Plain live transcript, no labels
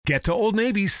Get to Old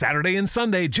Navy Saturday and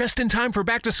Sunday just in time for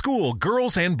back to school.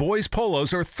 Girls and boys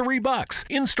polos are $3.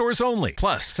 In stores only.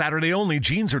 Plus, Saturday only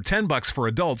jeans are $10 for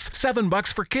adults,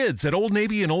 $7 for kids at Old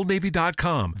Navy and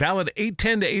OldNavy.com. Valid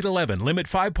 8/10 to 8/11. Limit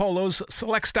 5 polos.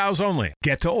 Select styles only.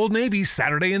 Get to Old Navy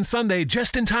Saturday and Sunday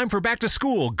just in time for back to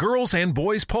school. Girls and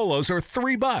boys polos are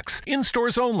 $3. In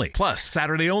stores only. Plus,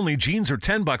 Saturday only jeans are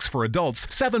 $10 for adults,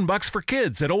 $7 for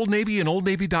kids at Old Navy and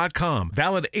OldNavy.com.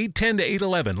 Valid 8/10 to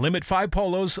 8/11. Limit 5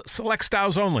 polos. Select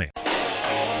styles only.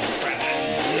 Yeah!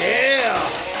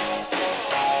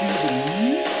 The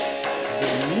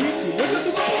need to listen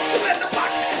to the Chuleta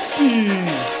podcast.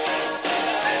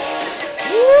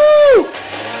 Woo!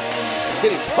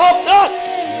 Getting pumped up!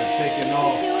 We're taking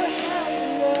off.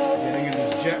 Getting in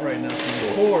this jet right now to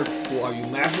record. Who are you,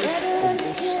 Maverick? I'm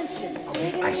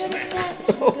Iceman.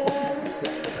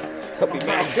 I'll be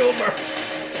Val Kilmer.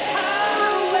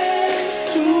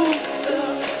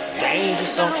 Danger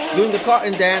song. Doing the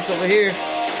carton dance over here.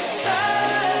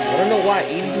 I don't know why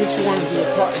 80s makes you want to do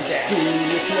a carton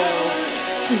dance.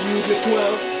 Studio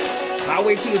 12.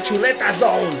 Highway to the Chuleta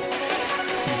zone.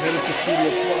 Headed to Studio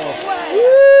 12.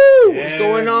 Woo! What's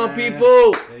going on,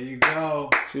 people? There you go.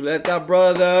 Chuleta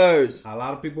Brothers. A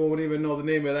lot of people won't even know the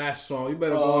name of that song. You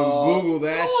better go and Google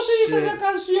that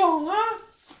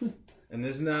shit. And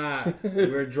it's not,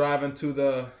 we're driving to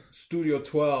the Studio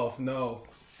 12. No.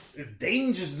 It's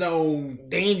Danger Zone.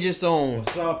 Danger Zone.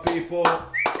 What's up, people?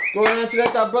 What's going on,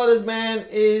 Chuleta Brothers, man?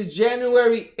 It's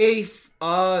January 8th,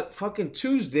 fucking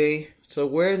Tuesday. So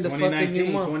we're in the fucking new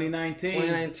month.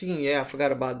 2019. Yeah, I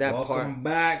forgot about that part. Welcome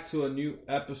back to a new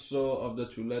episode of the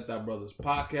Chuleta Brothers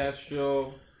podcast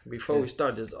show. Before we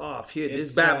start this off, here,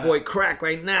 this bad boy crack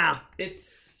right now.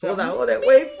 It's hold on,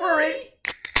 wait for it.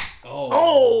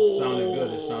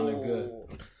 Oh, it sounded good.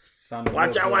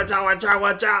 Watch out.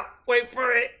 Wait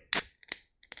for it.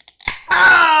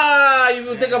 Ah, you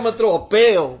think I'm gonna throw a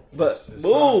pail, but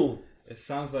boom. It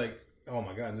sounds like, oh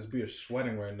my god, this beer's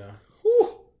sweating right now.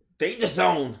 Whew. Danger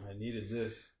zone. I needed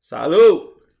this.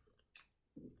 Salud.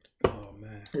 Oh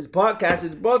man. This podcast is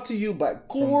brought to you by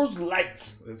Coors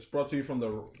Light. It's brought to you from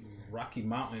the Rocky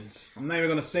Mountains. I'm not even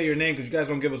gonna say your name because you guys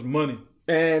don't give us money.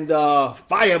 And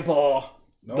Fireball,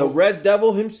 the Red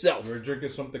Devil himself. We're drinking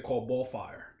something called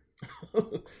Ballfire.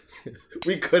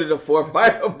 We couldn't afford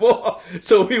Fireball,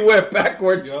 so we went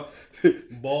backwards. Yep.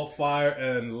 Ballfire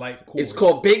and Light Coors. It's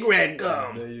called Big Red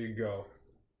Gum. There you go.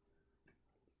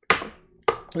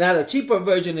 Now the cheaper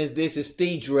version is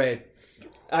Stage Red.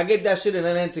 I get that shit in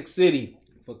Atlantic City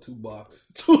for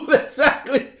 $2.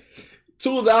 Exactly.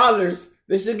 $2.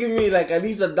 They should give me like at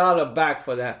least $1 back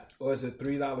for that. Or is it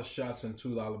 $3 shots and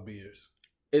 $2 beers?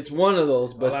 It's one of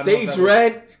those, but Stage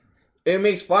Red. It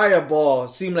makes Fireball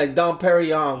seem like Dom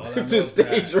Perignon to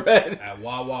Stage Red. At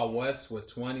Wawa West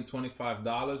with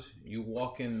 $20-$25, you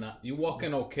walk in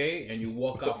okay, and you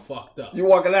walk out fucked up. You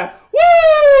walking out,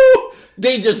 woo!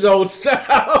 Danger Zone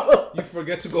style. You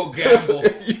forget to go gamble.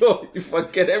 You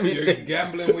forget everything. You're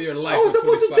gambling with your life. I was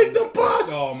supposed to take the bus.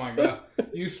 Oh my god!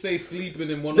 You stay sleeping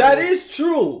in one. That is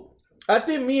true. I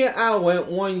think me and Al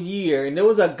went 1 year, and there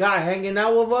was a guy hanging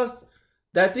out with us.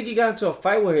 I think he got into a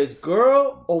fight with his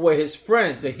girl or with his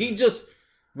friends. And he just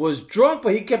was drunk,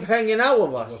 but he kept hanging out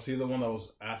with us. Was he the one that was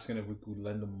asking if we could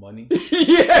lend him money?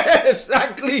 Yeah,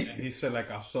 exactly. And he said, like,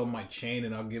 I'll sell my chain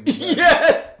and I'll give him money.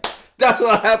 Yes! That's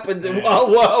what happens in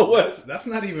Wild Wild West. That's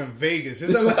not even Vegas.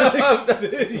 It's Atlantic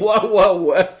City. Wild Wild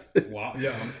West. Wow.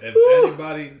 Yeah.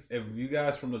 If you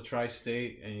guys from the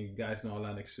tri-state and you guys know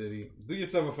Atlantic City, do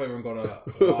yourself a favor and go to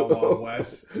Wild Wild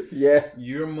West. Yeah.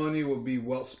 Your money will be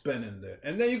well spent in there.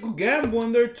 And then you could gamble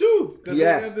in there too. Because they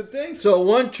got the thing. So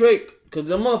one trick, because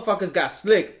the motherfuckers got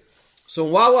slick. So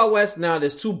in Wild Wild West now,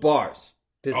 there's 2 bars.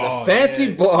 There's a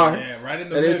fancy bar. Yeah, right in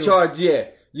the middle. And they charge,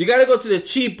 You got to go to the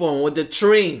cheap one with the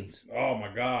trains. Oh,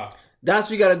 my God. That's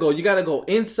where you got to go. You got to go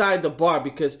inside the bar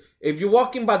because if you're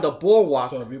walking by the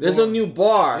boardwalk, there's a new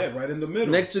bar. Yeah, right in the middle.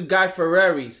 Next to Guy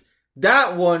Ferreri's.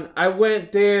 That one, I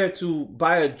went there to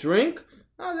buy a drink.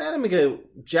 I didn't get a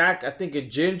Jack, I think a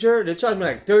ginger. They charged me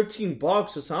like $13 or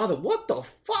something. I was like, what the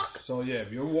fuck? So, yeah,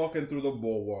 if you're walking through the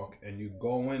boardwalk and you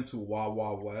go into Wild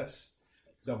Wild West,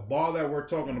 the bar that we're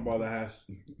talking about that has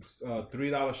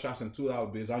 $3 shots and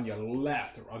 $2 beers on your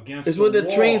left against it's the where the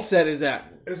wall. train set is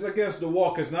at. It's against the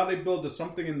wall because now they build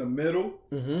something in the middle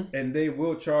and they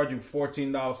will charge you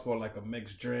 $14 for like a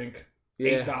mixed drink,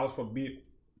 $8 for beer.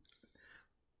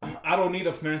 I don't need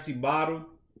a fancy bottle.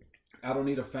 I don't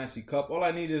need a fancy cup. All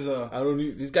I need is a...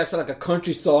 These guys sound like a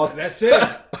country song. That's it.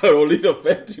 I don't need a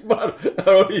fancy bottle.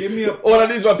 All I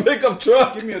need is my pickup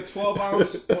truck. Give me a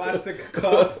 12-ounce plastic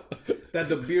cup that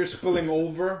the beer's spilling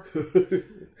over.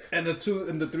 and the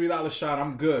 $3 shot,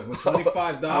 I'm good. With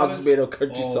 $25, I just made a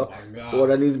country song. My God.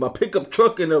 All I need is my pickup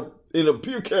truck in a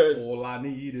beer can. All I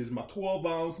need is my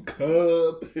 12-ounce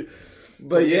cup. But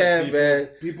so, yeah, man.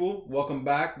 People, welcome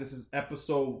back. This is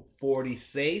episode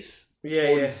 46. Yeah,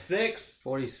 46.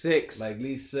 46. Like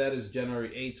Lee said, it's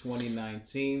January 8,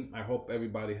 2019. I hope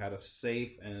everybody had a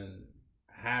safe and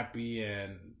happy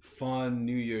and fun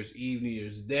New Year's Eve, New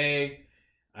Year's Day.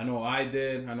 I know I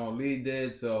did. I know Lee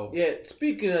did. So yeah,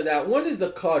 speaking of that, when is the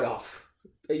cutoff?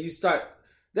 You start...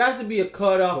 There has to be a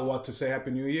cutoff. For what, to say Happy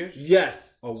New Year's?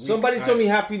 Yes. Somebody told me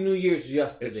Happy New Year's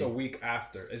yesterday. It's a week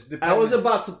after. I was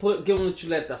about to give him the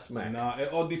Chuleta smack. Nah,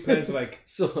 it all depends. Like,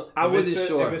 so I wasn't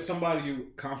sure. If it's somebody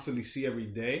you constantly see every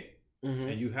day,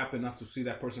 and you happen not to see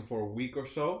that person for a week or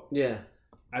so, yeah,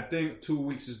 I think 2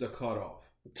 weeks is the cutoff.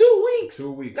 2 weeks?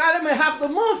 2 weeks. God, I'm in half the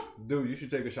month. Dude, you should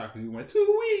take a shot because you went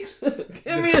 2 weeks.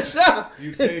 Give me a shot.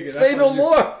 You take it. Say no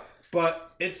more.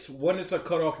 But it's a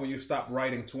cutoff when you stop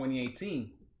writing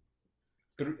 2018.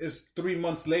 It's 3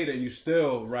 months later and you're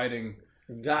still writing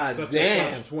such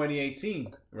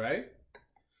 2018, right?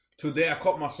 Today I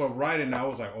caught myself writing and I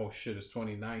was like, oh shit, it's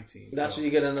 2019. That's when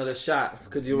you get another shot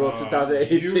because you wrote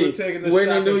 2018. You were taking the We're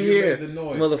shot in the new year, the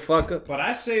noise. motherfucker. But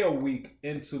I say a week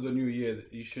into the new year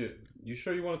that you should. You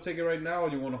sure you want to take it right now or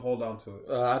you want to hold on to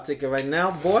it? I'll take it right now,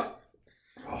 boy.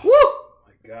 Oh, woo!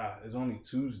 My God, it's only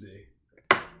Tuesday.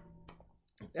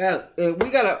 Yeah, we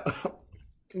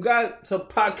got some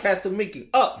podcasts of making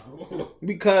up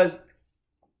because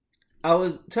I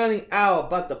was telling Al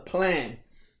about the plan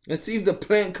and see if the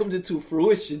plan comes into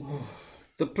fruition.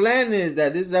 The plan is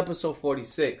that this is episode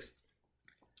 46.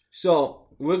 So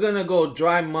we're going to go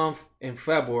dry month in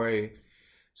February.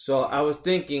 So I was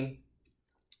thinking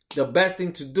the best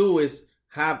thing to do is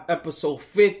have episode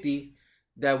 50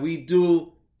 that we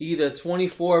do either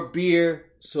 24 beer,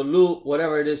 salute,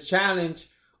 whatever it is, challenge,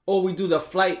 or we do the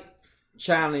flight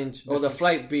challenge or the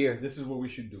flight beer. This is what we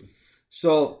should do.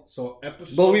 So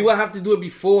episode... But we will have to do it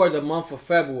before the month of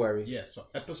February. Yeah, so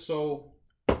episode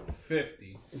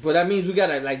 50. But that means we got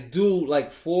to do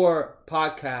 4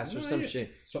 podcasts or some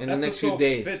shit in the next few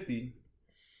days. 50,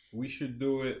 we should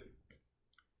do it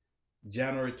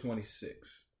January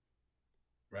 26th.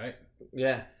 Right?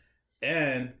 Yeah.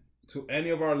 And to any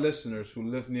of our listeners who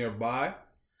live nearby,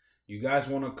 you guys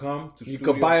want to come to you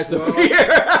Studio can buy us a 12? beer.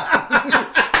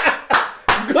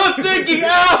 Good thinking,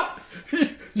 Al.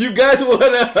 You guys want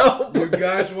to help? You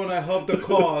guys want to help the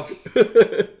cause?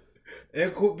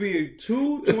 It could be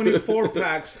 2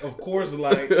 24-packs of Coors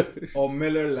Light or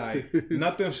Miller Lite.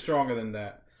 Nothing stronger than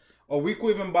that. Or we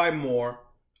could even buy more.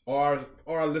 Or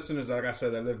our listeners, like I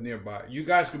said, that live nearby. You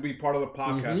guys could be part of the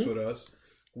podcast with us.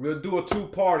 We'll do a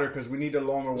 2-parter because we need a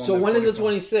longer one. So when is the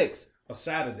 26th? A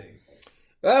Saturday.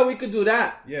 We could do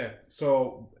that. Yeah.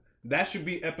 So that should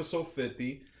be episode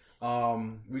 50.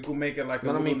 We could make it like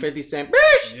I don't mean 50 cent.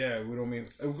 Yeah, we don't mean.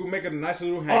 We could make it a nice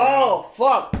little hangout. Oh,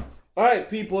 fuck. All right,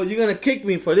 people. You're going to kick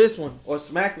me for this one or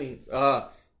smack me.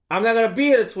 I'm not going to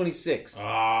be at the 26th.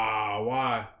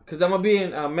 Why? Because I'm going to be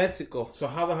in Mexico. So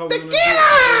how the hell are we going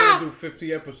to do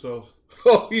 50 episodes?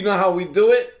 Oh, you know how we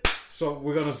do it? So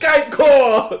we're going to... Skype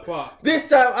call! Fuck. This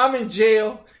time I'm in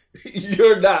jail.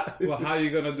 You're not. Well, how are you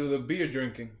going to do the beer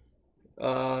drinking?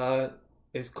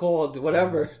 It's called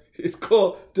whatever. It's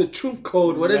called the truth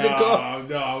code. What is it called?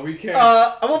 No, we can't.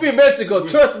 I'm going to be in Mexico.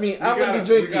 Trust me. I'm going to be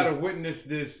drinking. We got to witness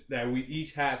this, that we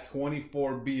each had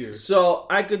 24 beers. So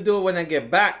I could do it when I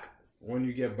get back. When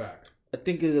you get back? I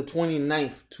think it's the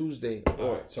 29th, Tuesday.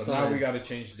 All right, so now we got to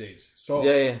change dates. So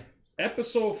yeah.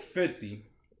 Episode 50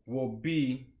 will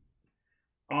be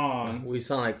on... We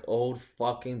sound like old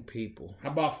fucking people.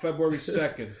 How about February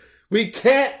 2nd? We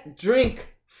can't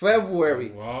drink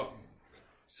February. Well...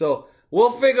 So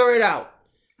we'll figure it out.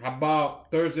 How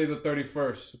about Thursday the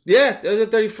 31st? Yeah, Thursday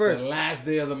the 31st. The last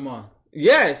day of the month.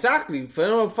 Yeah, exactly.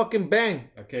 For fucking bang.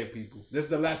 Okay, people. This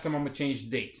is the last time I'm going to change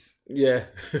dates. Yeah.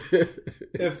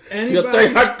 If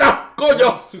anybody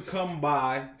wants to come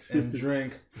by and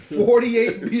drink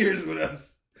 48 beers with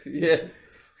us. Yeah.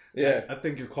 Yeah. I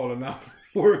think you're calling out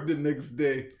for work the next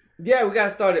day. Yeah, we got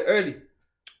to start it early.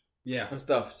 Yeah. And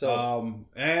stuff. So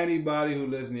anybody who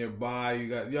lives nearby, you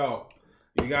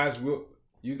guys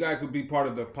could be part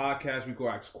of the podcast. We could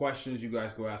ask questions. You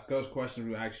guys go ask us questions.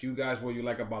 We ask you guys what you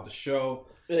like about the show.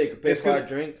 Yeah, you could pay for our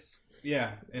drinks.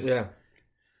 Yeah. Yeah.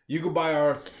 You could buy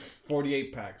our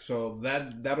 48 pack. So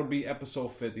that'll be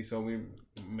episode 50. So we're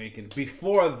making...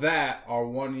 Before that, our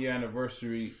 1 year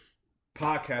anniversary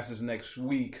podcast is next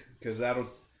week. Because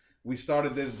we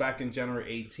started this back in January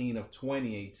 18 of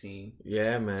 2018.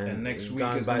 Yeah, man. And next week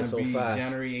is going to be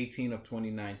January 18 of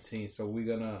 2019. So we're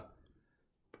going to...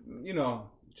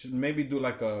 should maybe do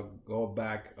like a go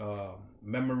back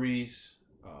memories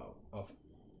of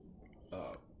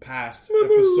past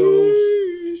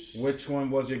episodes. Which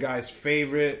one was your guys'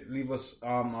 favorite? Leave us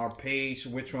on our page.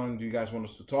 Which one do you guys want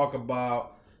us to talk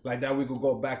about? Like that, we could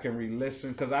go back and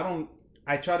re-listen. Because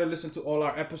I try to listen to all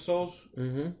our episodes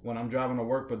when I'm driving to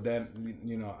work, but then,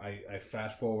 you know, I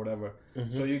fast forward, whatever.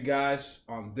 So you guys,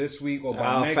 on this week or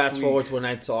by next week... fast forward when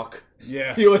I talk.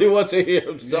 Yeah. He only wants to hear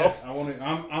himself.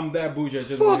 Yeah, I'm that bougie. I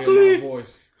just want to hear my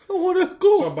voice. I want to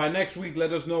go. So by next week,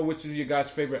 let us know which is your guys'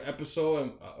 favorite episode.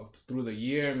 And through the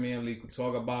year, me and Lee could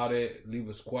talk about it. Leave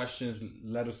us questions.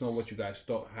 Let us know what you guys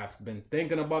have been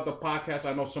thinking about the podcast.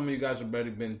 I know some of you guys have already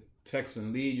been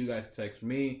texting Lee. You guys text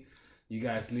me. You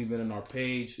guys leave it on our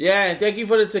page. Yeah, and thank you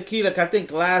for the tequila. I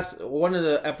think one of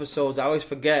the episodes, I always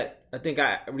forget. I think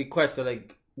I requested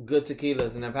like good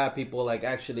tequilas, and I've had people like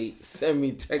actually send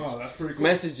me text that's pretty cool.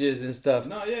 messages and stuff.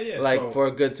 No, yeah. Like so, for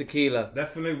a good tequila.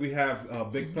 Definitely, we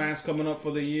have big plans coming up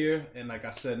for the year, and like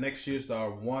I said, next year's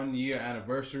our 1 year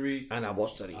anniversary.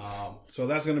 Anniversary. So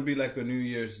that's gonna be like a New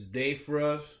Year's Day for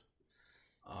us.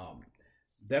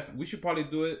 We should probably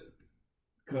do it.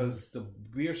 Because the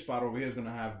beer spot over here is gonna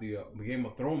have the Game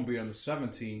of Thrones beer on the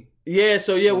 17th. Yeah,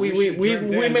 so yeah, we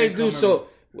may do so.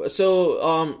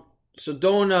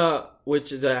 Sedona,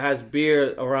 which has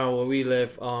beer around where we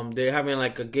live, they're having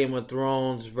like a Game of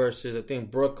Thrones versus I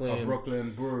think Brooklyn. A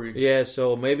Brooklyn brewery. Yeah,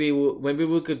 so maybe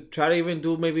we could try to even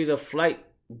do maybe the flight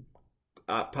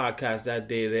podcast that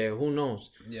day there. Who knows?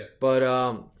 Yeah. But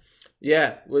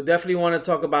yeah, we definitely want to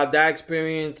talk about that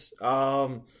experience.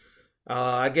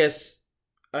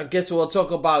 I guess we'll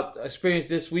talk about experience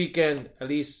this weekend. At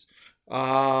least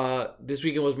this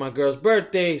weekend was my girl's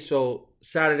birthday, so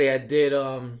Saturday I did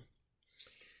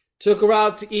took her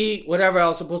out to eat. Whatever, I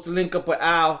was supposed to link up with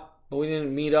Al, but we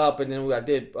didn't meet up. And then I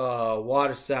did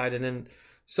Waterside, and then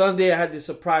Sunday I had this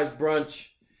surprise brunch,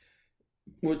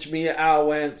 which me and Al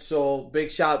went. So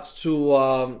big shouts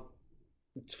to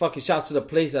shouts to the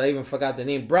place that I even forgot the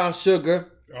name, Brown Sugar.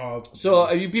 So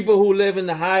if you people who live in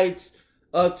the Heights,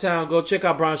 Uptown, go check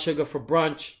out Brown Sugar for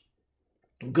brunch.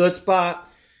 Good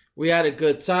spot. We had a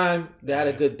good time. They had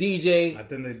a good DJ. I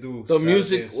think they do. The Saturday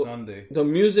music, and Sunday. The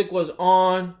music was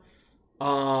on.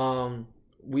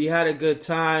 We had a good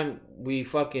time. We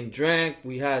fucking drank.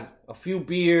 We had a few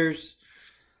beers.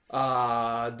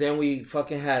 Then we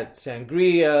fucking had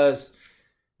sangrias.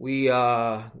 We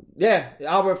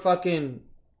Albert fucking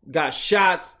got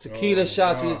shots, tequila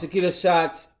shots. God. We did tequila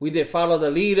shots. We did follow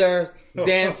the leader,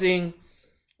 dancing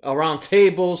around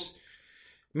tables.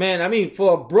 Man, I mean,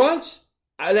 for a brunch,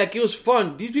 it was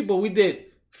fun. These people, we did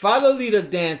follow leader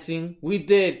dancing. We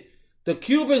did the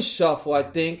Cuban shuffle, I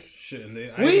think.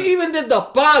 We even did the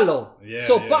palo. Yeah,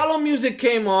 so palo music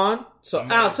came on. So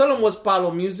Al, tell them what's palo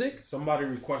music. Somebody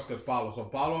requested palo. So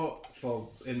palo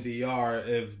in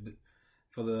DR,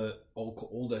 for the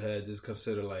older heads, is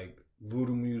considered like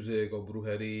voodoo music or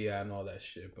brujeria and all that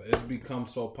shit. But it's become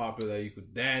so popular that you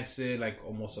could dance it like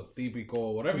almost a típico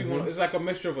or whatever you want. It's like a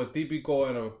mixture of a típico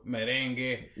and a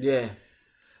merengue. Yeah.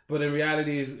 But in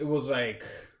reality, it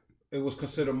was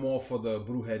considered more for the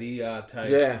brujeria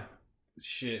type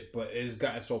shit. But it's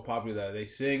gotten so popular that they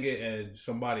sing it and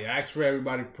somebody asks for it.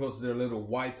 Everybody puts their little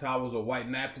white towels or white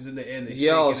napkins in the air and they shake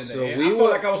it in the air. I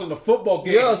felt like I was in a football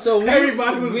game.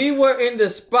 We were in the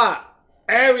spot.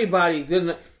 Everybody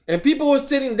didn't. And people were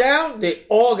sitting down, they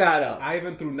all got up. I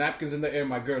even threw napkins in the air.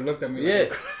 My girl looked at me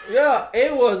like... Yeah,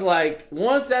 it was like,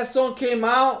 once that song came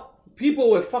out,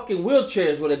 people with fucking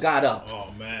wheelchairs would have got up.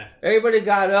 Oh, man. Everybody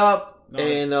got up,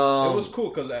 and... it was cool,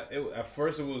 because at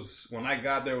first it was... When I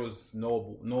got there, was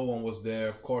no one was there.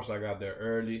 Of course, I got there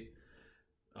early.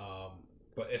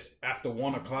 But it's after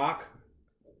 1 o'clock.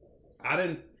 I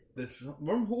didn't...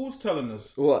 Remember who was telling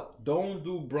us? What? Don't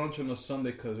do brunch on a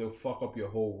Sunday because it'll fuck up your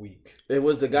whole week. It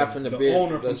was the guy from the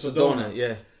owner from Sedona.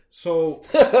 Yeah. So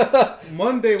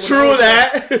Monday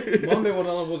when Monday when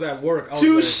I was at work,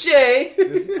 Touche.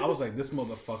 I was like, this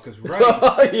motherfucker's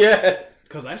right. Yeah.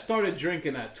 Because I started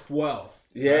drinking at 12.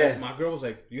 Yeah. Right? My girl was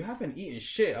like, you haven't eaten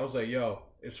shit. I was like, yo,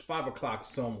 it's 5 o'clock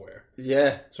somewhere.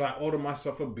 Yeah. So I ordered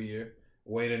myself a beer,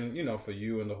 waiting, for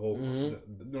you and the whole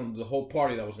the whole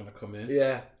party that was gonna come in.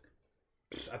 Yeah.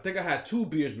 I think I had 2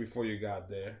 beers before you got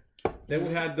there. Then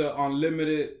we had the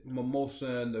unlimited mimosa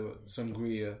and the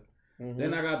sangria.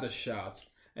 Then I got the shots.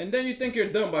 And then you think you're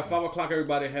done. By 5 o'clock,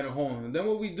 everybody heading home. And then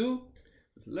what we do?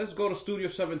 Let's go to Studio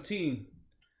 17.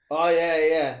 Oh,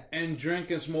 yeah. And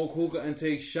drink and smoke hookah and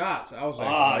take shots. I was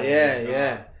like,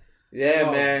 yeah. Yeah,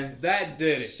 so man. That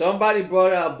did it. Somebody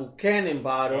brought out a Buchanan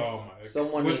bottle. Oh, my God.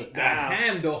 Someone with the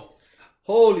handle.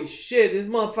 Holy shit, this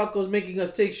motherfucker was making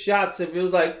us take shots. And it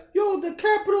was like, yo, the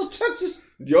capital Texas.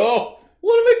 Yo,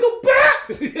 want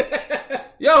to make a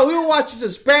bet? Yo, we were watching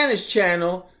some Spanish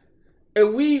channel.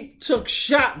 And we took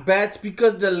shot bets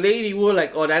because the lady, we were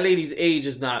like, oh, that lady's age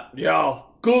is not. Yo,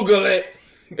 Google it.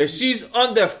 If she's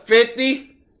under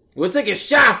 50, we're taking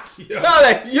shots.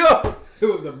 Yo. It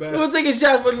was the best. We were taking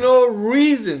shots for no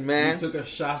reason, man. We took a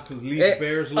shot because Lee's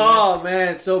Bears lost. Oh,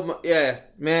 man. So, yeah.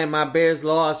 Man, my Bears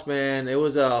lost, man. It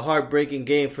was a heartbreaking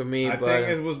game for me. I think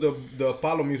it was the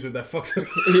Apollo music that fucked it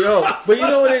up. Yo, but you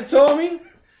know what they told me?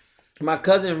 My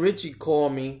cousin Richie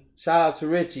called me. Shout out to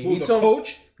Richie. Who, the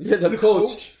coach? Yeah, the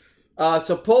coach.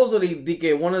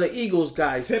 Supposedly, one of the Eagles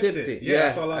guys tipped it. Yeah,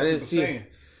 that's all I didn't see saying.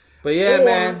 But yeah,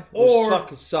 man, it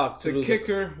fucking sucked. The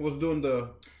kicker was doing the.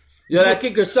 Yeah, that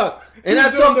kicker sucked. And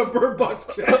I told the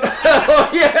birdbox chat. Oh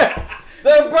yeah,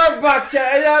 the birdbox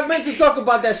chat. And I meant to talk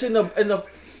about that shit in the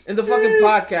fucking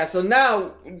podcast. So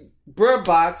now,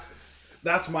 birdbox.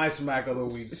 That's my smack of the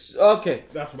week. Okay,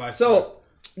 that's my. So.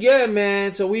 Yeah,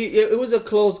 man. So it was a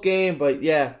close game, but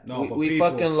yeah, we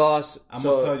fucking lost. I'm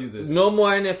gonna tell you this: no more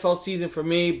NFL season for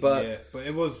me. But yeah, but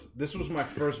this was my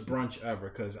first brunch ever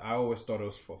because I always thought it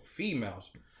was for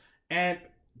females, and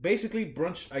basically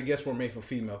brunch I guess were made for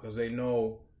female because they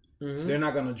know they're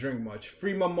not gonna drink much.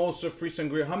 Free mimosa, free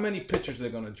sangria. How many pitchers they're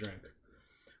gonna drink?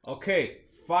 Okay,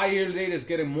 5 years later, it's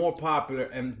getting more popular,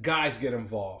 and guys get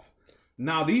involved.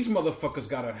 Now these motherfuckers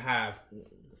gotta have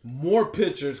more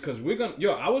pitchers because we're gonna.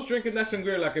 Yo, I was drinking that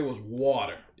sangria like it was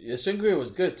water. Yeah, sangria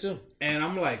was good too. And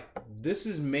I'm like, this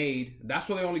is made. That's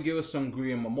why they only give us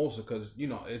sangria and mimosa because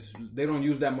they don't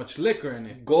use that much liquor in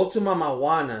it. Go to Mama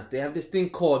Juana's. They have this thing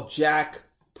called Jack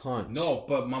Punch. No,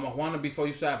 but Mama Juana before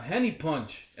used to have Henny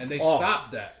Punch, and they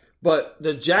stopped that. But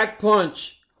the Jack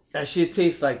Punch, that shit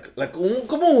tastes like como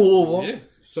jugo. Yeah.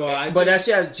 So but that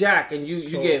shit has Jack, and you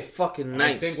get fucking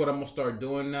nice. I think what I'm gonna start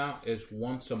doing now is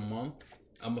once a month.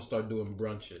 I'm gonna start doing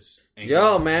brunches.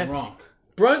 Yo, man. Drunk.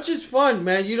 Brunch is fun,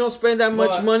 man. You don't spend that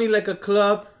much money like a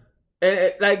club.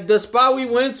 And like the spot we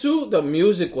went to, the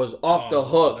music was off the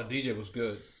hook. The DJ was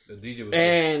good.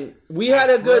 And we had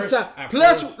a good time.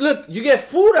 Plus, look, you get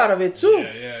food out of it too.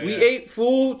 We ate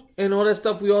food and all that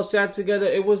stuff. We all sat together.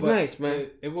 It was nice,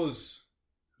 man. It was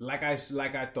like I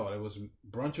thought. It was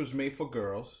brunch was made for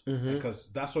girls because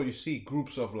that's all you see.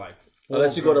 Groups of like 4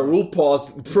 unless you go to RuPaul's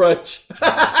brunch.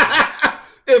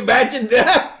 Imagine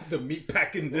that. The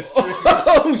meatpacking district.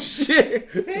 Oh shit!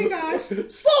 Hey guys,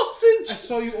 sausage. I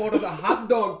saw you order the hot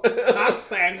dog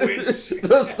sandwich.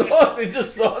 The sausage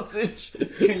is sausage.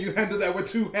 Can you handle that with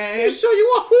 2 hands? Show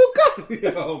you a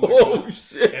hookah. Oh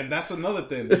shit! And that's another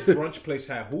thing. This brunch place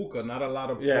have hookah. Not a lot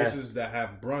of places that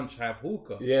have brunch have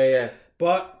hookah. Yeah.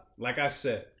 But like I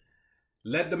said.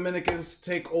 Let Dominicans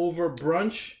take over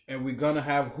brunch, and we're gonna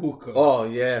have hookah. Oh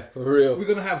yeah, for real. We're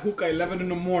gonna have hookah 11 in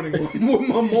the morning with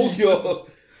mimosas.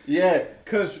 Yeah,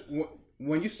 because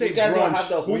when you say you guys brunch, don't have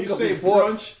the hookah when you say before.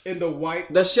 Brunch in the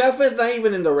white, the chef is not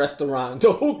even in the restaurant.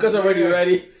 The hookah's already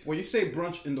ready. When you say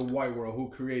brunch in the white world, who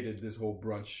created this whole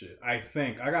brunch shit? I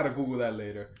think I gotta Google that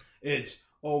later. It's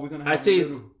we're gonna have. I'd say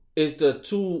it's the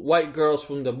 2 white girls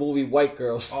from the movie White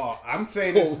Girls. Oh, I'm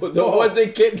saying it's the ones they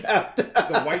kidnapped.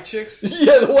 The white chicks?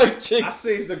 Yeah, the white chicks. I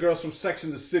say it's the girls from Sex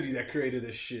and the City that created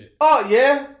this shit. Oh,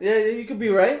 yeah, you could be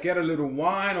right. Get a little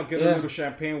wine or get a little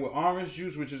champagne with orange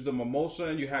juice, which is the mimosa,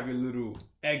 and you have your little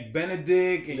egg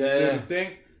benedict and your little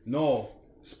thing. No.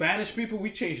 Spanish people,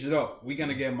 we changed it up. We're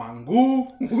gonna get mangú.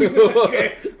 We're gonna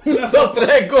get una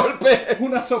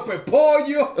sopa de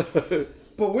pollo.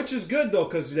 But which is good though,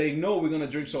 because they know we're gonna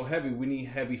drink so heavy. We need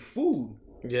heavy food.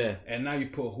 Yeah. And now you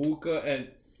put hookah, and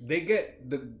they get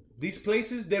these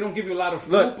places. They don't give you a lot of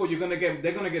food, but they're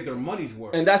gonna get their money's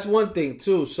worth. And that's one thing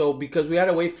too. So because we had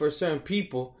to wait for certain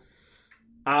people,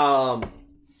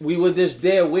 we were just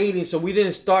there waiting. So we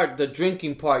didn't start the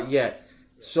drinking part yet.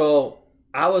 So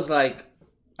I was like,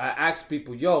 I asked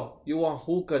people, "Yo, you want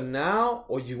hookah now,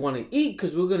 or you want to eat?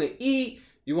 Because we're gonna eat.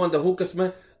 You want the hookah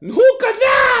smell?" Hookah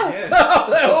now! Yeah.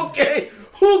 Like, okay,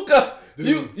 hookah.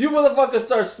 Dude. You motherfuckers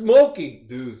start smoking.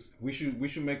 Dude, we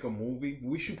should make a movie.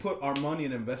 We should put our money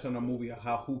and invest in a movie of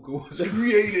how hookah was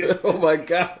created. Oh my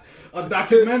god. A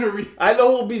documentary. I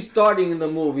know who'll be starting in the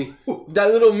movie.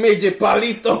 That little midget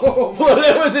Palito. Oh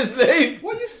what was his name?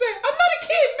 What you say? I'm not a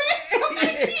kid, man. I'm not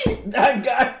a kid. That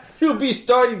guy, he'll be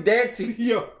starting dancing.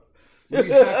 Yo. We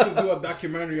have to do a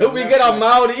documentary on we get a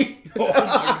Maori. Oh my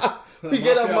god. We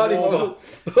get our money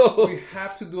We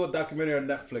have to do a documentary on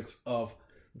Netflix of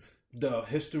the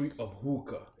history of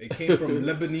hookah. It came from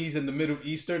Lebanese and the Middle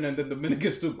Eastern, and then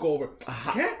Dominicans took over.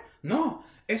 No,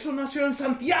 Eso nació en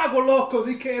Santiago, loco.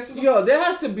 Yo, there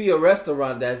has to be a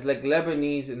restaurant that's like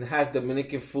Lebanese and has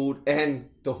Dominican food and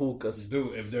the hookahs.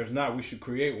 Dude, if there's not, we should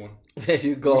create one. There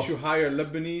you go. We should hire a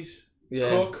Lebanese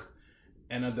cook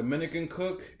and a Dominican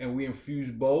cook, and we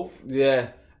infuse both.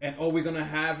 Yeah. And all we're gonna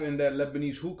have in that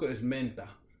Lebanese hookah is menta.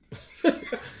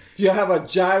 You have a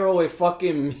gyro with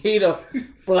fucking meat of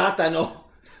plátano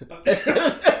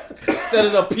instead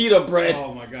of the pita bread.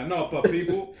 Oh my god, no! But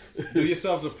people, do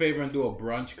yourselves a favor and do a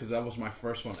brunch, because that was my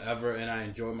first one ever, and I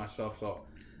enjoyed myself. So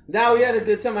now we had a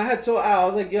good time. I had told Al, I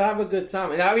was like, "Yo, have a good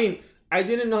time." And I mean, I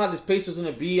didn't know how this place was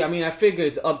gonna be. I mean, I figured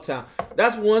it's uptown.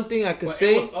 That's one thing I could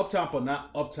say. It was uptown, but not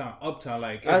uptown.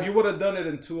 Like if you would have done it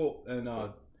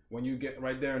when you get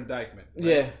right there in Dykeman, right?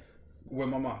 Yeah, with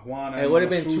Mama Juana, it would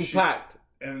have been too packed,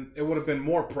 and it would have been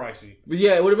more pricey. But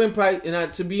yeah, it would have been pricey.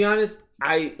 And to be honest,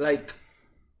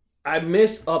 I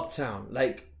miss uptown,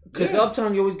 like because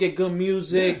uptown you always get good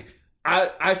music. Yeah.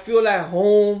 I feel at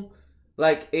home.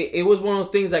 Like it was one of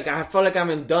those things. Like I felt like I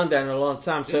haven't done that in a long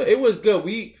time. So it was good.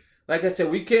 Like I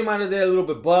said, we came out of there a little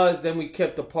bit buzzed. Then we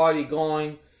kept the party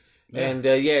going. Yeah. And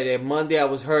that Monday I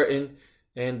was hurting.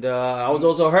 And I was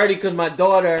also hurting because my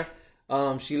daughter,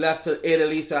 she left to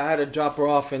Italy. So I had to drop her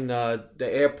off in the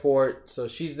airport. So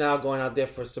she's now going out there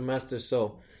for a semester.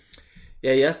 So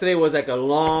yeah, yesterday was like a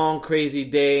long, crazy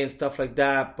day and stuff like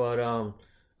that. But I'm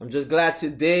just glad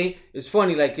today. It's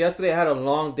funny. Like yesterday I had a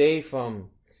long day from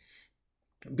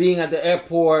being at the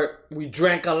airport. We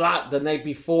drank a lot the night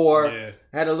before. Yeah.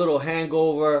 Had a little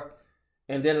hangover.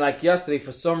 And then like yesterday,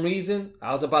 for some reason,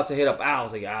 I was about to hit up Al. I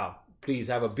was like, Al, please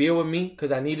have a beer with me.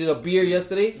 Because I needed a beer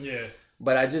yesterday. Yeah.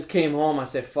 But I just came home. I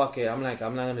said, fuck it. I'm not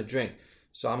going to drink.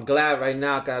 So I'm glad right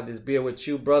now I got this beer with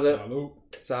you, brother.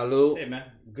 Salud. Hey, man.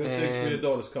 Good things for your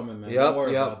daughter's coming, man. Don't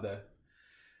worry about that.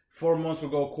 4 months will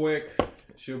go quick.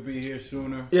 She'll be here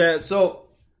sooner. Yeah, so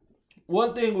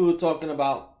one thing we were talking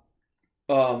about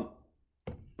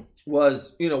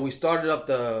was, we started up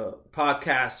the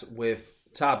podcast with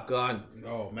Top Gun.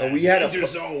 Oh man, we had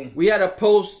a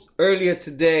post earlier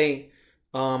today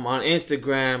on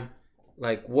Instagram.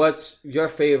 Like, what's your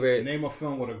favorite? Name a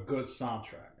film with a good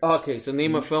soundtrack. Okay, so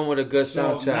name a film with a good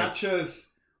soundtrack. Not just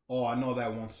I know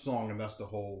that one song and that's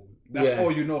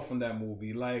all you know from that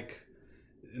movie. Like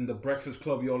in The Breakfast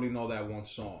Club, you only know that one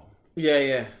song.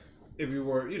 Yeah. If you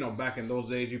were, back in those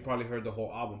days, you probably heard the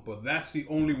whole album. But that's the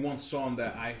only one song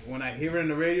that when I hear it in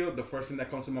the radio, the first thing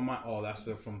that comes to my mind, that's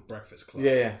from Breakfast Club.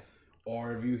 Yeah.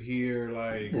 Or if you hear,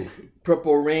 like...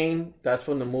 Purple Rain, that's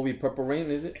from the movie Purple Rain,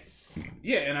 is it?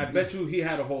 Yeah, and I bet you he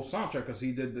had a whole soundtrack because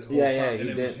he did the whole soundtrack. Yeah, and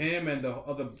it was him and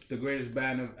the greatest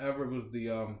band ever was the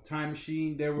Time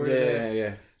Machine. They were there.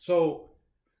 Yeah. So,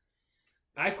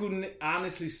 I couldn't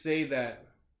honestly say that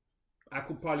I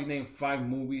could probably name 5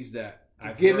 movies that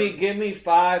Give me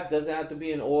 5. Doesn't have to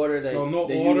be in order. That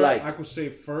order. You like. I could say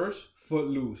first,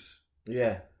 Footloose.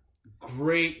 Yeah.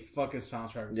 Great fucking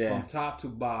soundtrack from top to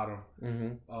bottom.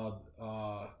 Mm-hmm.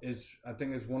 I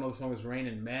think it's one of the songs,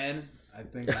 Raining Man. I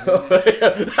think that's the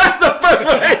first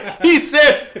one. He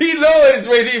says he knows it's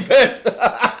Raining Man.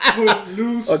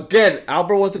 Footloose. Again,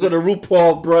 Albert wants to go to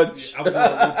RuPaul brunch. I'm going to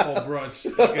RuPaul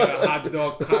brunch. Get a hot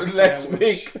dog cock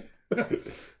sandwich.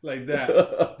 Like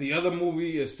that. The other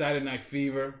movie is Saturday Night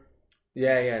Fever.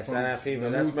 Yeah, Saturday Night Fever.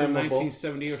 That's memorable.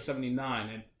 1970 or 79,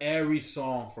 and every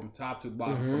song from top to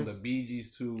bottom, from the Bee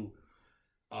Gees to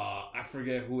I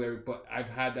forget but I've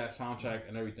had that soundtrack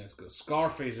and everything's good.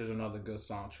 Scarface is another good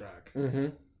soundtrack.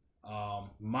 Mm-hmm.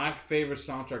 My favorite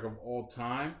soundtrack of all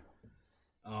time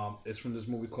is from this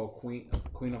movie called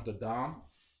Queen of the Dam.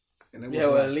 And it was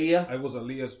Aaliyah. It was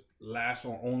Aaliyah's last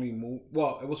or only movie.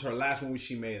 Well, it was her last movie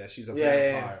she made. That she's a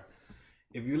vampire.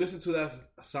 If you listen to that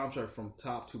soundtrack from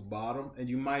top to bottom, and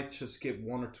you might just skip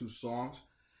 1 or 2 songs,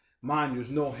 mind you,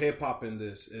 there's no hip hop in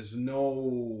this.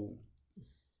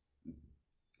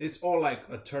 It's all like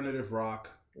alternative rock,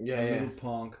 a little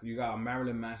punk. You got a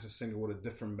Marilyn Manson singer with a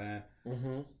different band.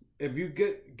 Mm-hmm. If you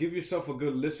give yourself a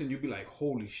good listen, you'll be like,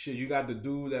 holy shit! You got the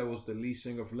dude that was the lead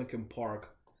singer of Linkin Park,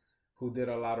 who did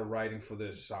a lot of writing for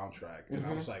this soundtrack. And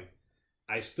I was like,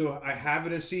 I have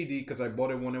it in CD because I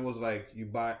bought it when it was like, you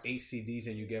buy 8 CDs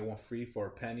and you get one free for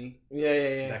a penny.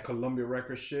 Yeah. That Columbia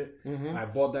Records shit. Mm-hmm. I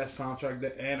bought that soundtrack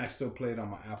there and I still play it on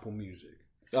my Apple Music.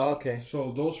 Oh, okay.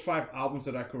 So those 5 albums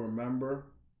that I can remember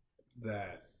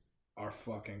that are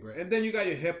fucking great. And then you got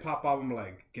your hip hop album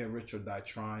like Get Rich or Die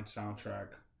Trying soundtrack.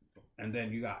 And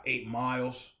then you got 8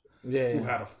 Miles. Yeah. Who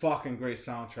had a fucking great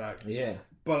soundtrack. Yeah.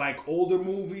 But like older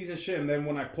movies and shit, and then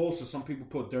when I posted, some people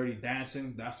put Dirty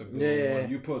Dancing. That's a good one.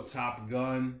 You put Top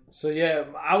Gun. So yeah,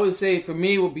 I would say for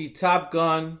me it would be Top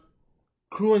Gun,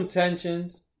 Cruel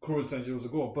Intentions, Cruel Intentions was a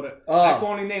good one. But I can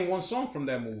only name one song from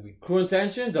that movie. Cruel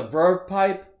Intentions, a Verve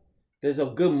Pipe. There's a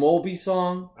good Moby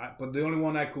song. But the only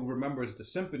one I could remember is the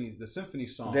symphony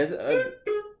song.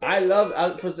 I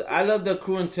love the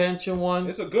Cruel Intention one.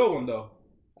 It's a good one though.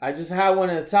 I just had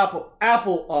one at the top of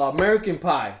Apple American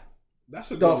Pie. That's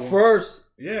a good one. The first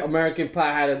American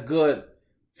Pie had a good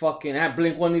fucking had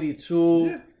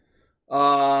Blink-182.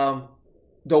 Yeah.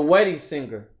 The Wedding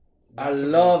Singer. I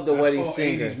love The Wedding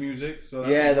Singer. 80s music. So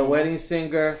The Wedding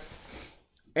Singer.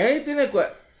 Anything like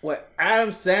what Adam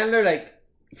Sandler, like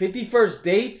 50 First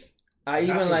Dates. That's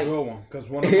a good one.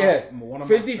 Because one of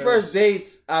 50 First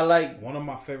Dates, I like. One of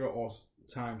my favorite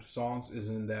all-time songs is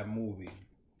in that movie.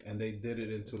 And they did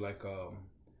it into like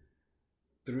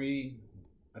Three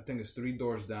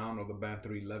Doors Down, or the band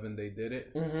 311, they did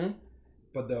it. Mm-hmm.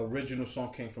 But the original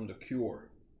song came from The Cure.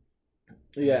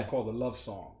 It's called The Love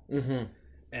Song. Mm-hmm.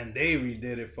 And they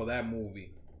redid it for that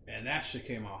movie. And that shit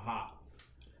came out hot.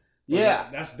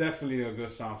 But that's definitely a good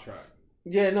soundtrack.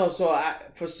 Yeah, no, so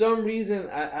for some reason,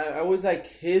 I always like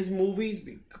his movies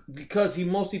because he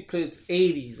mostly plays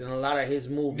 80s in a lot of his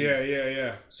movies.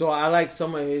 Yeah. So I like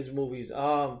some of his movies.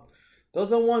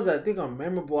 Those are ones that I think are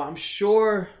memorable. I'm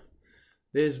sure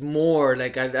there's more.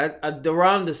 Like,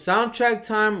 around the soundtrack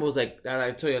time was like,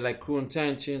 I told you, like Cruel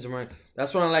Intentions.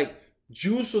 That's when I like.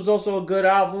 Juice was also a good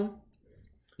album.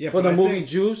 Yeah, for the movie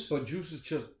Juice. But Juice is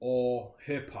just all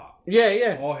hip hop.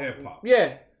 Yeah. All hip hop.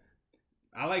 Yeah.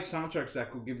 I like soundtracks that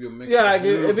could give you a mix. Yeah, if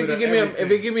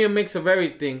it give me a mix of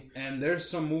everything. And there's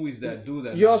some movies that do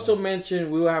that. You also mentioned,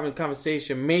 we were having a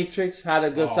conversation, Matrix had a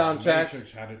good soundtrack.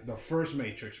 Matrix had the first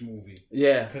Matrix movie.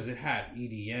 Yeah, because it had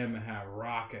EDM, it had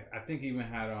rock. I think it even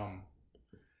had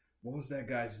what was that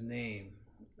guy's name?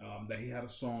 That he had a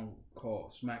song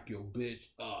called "Smack Your Bitch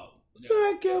Up."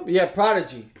 Yeah,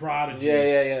 Prodigy.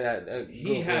 Yeah.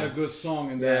 He had a good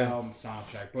song in that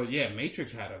soundtrack. But yeah,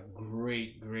 Matrix had a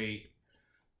great.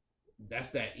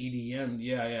 That's that EDM.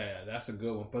 Yeah. That's a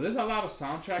good one. But there's a lot of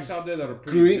soundtracks out there that are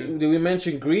pretty good. Did we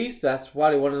mention Grease? That's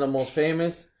probably one of the most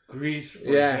famous. Grease,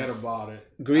 forget about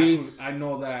it. Grease. I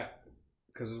know that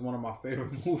because it's one of my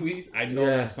favorite movies. I know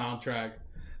that soundtrack.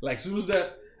 Like, as soon as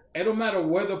that, it don't matter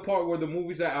where the part where the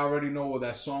movie's at, I already know where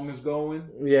that song is going.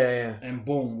 Yeah. And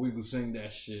boom, we will sing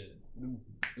that shit.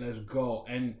 Let's go.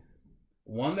 And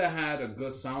one that had a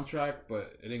good soundtrack,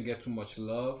 but it didn't get too much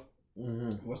love.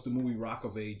 Mm-hmm. What's the movie Rock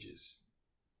of Ages?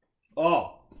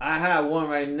 Oh, I have one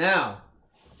right now.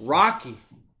 Rocky.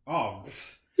 Oh,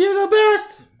 you're the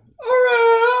best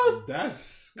around.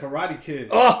 That's Karate Kid.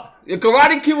 Oh, the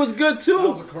Karate Kid was good too. That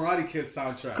was a Karate Kid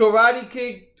soundtrack. Karate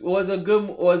Kid was a good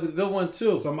one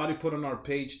too. Somebody put on our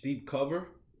page Deep Cover.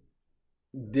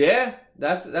 Yeah,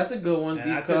 that's a good one.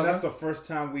 And I think that's the first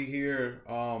time we hear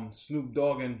Snoop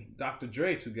Dogg and Dr.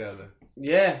 Dre together.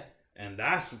 Yeah. And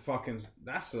that's a fucking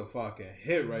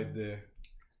hit right there.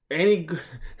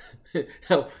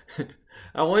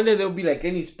 I wonder if there'll be like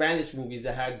any Spanish movies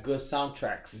that had good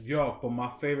soundtracks. Yo, but my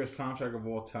favorite soundtrack of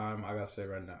all time, I gotta say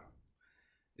right now,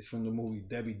 is from the movie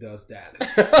Debbie Does Dallas.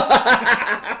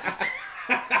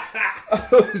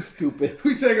 Oh, stupid.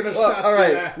 We taking a shot. All right,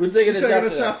 to that. We're taking a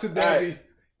shot to Debbie,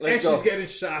 right, and she's getting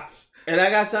shots. And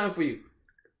I got something for you.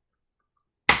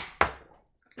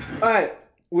 All right,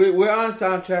 we're on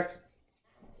soundtracks.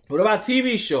 What about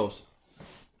TV shows?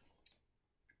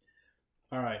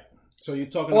 All right. So you're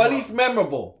talking about... Or at least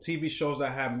memorable. TV shows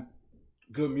that have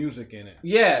good music in it.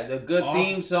 Yeah, the good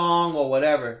theme song or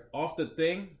whatever. Off the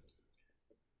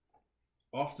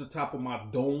top of my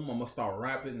dome, I'm going to start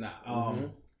rapping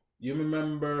now. You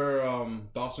remember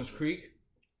Dawson's Creek?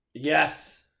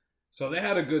 Yes. So they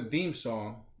had a good theme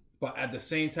song. But at the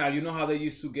same time, you know how they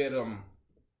used to get...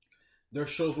 Their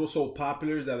shows were so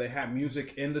popular that they had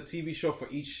music in the TV show for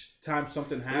each time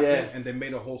something happened, and they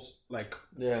made a whole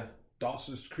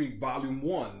Dawson's Creek Volume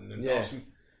 1 and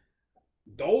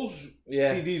those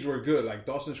CDs were good. Like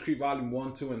Dawson's Creek Volume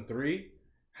 1, 2, and 3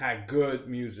 had good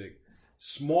music.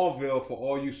 Smallville, for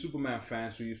all you Superman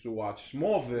fans who used to watch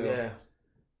Smallville,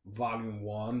 Volume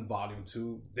 1, Volume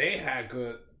 2, they had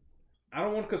good. I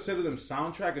don't want to consider them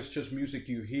soundtrack. It's just music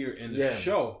you hear in the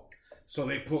show. So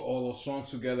they put all those songs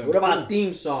together. What about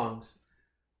theme songs?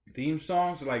 Theme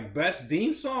songs? Like best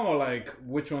theme song or like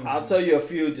which one? I'll tell you a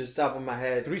few just top of my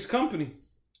head. Three's Company.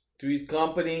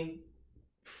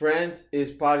 Friends is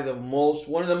probably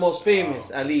one of the most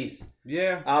famous, at least.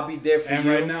 Yeah. I'll Be There For You. And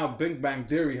right now, Big Bang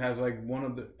Theory has like one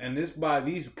of the... And it's by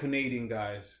these Canadian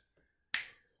guys.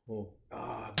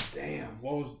 Damn.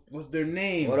 What's their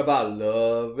name? What about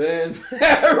Love and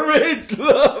Marriage?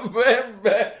 Love and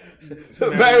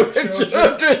Marriage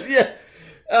Children. Yeah.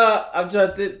 I'm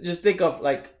trying to just think of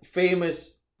like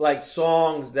famous like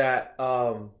songs that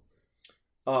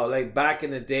like back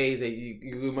in the days that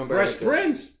you remember? Fresh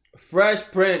Prince. Fresh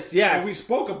Prince, yes. And we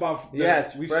spoke about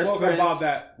we spoke about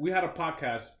that. We had a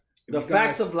podcast. The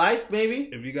Facts of Life, maybe.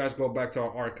 If you guys go back to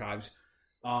our archives,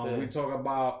 we talk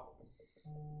about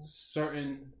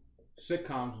certain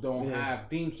sitcoms don't have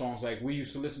theme songs like we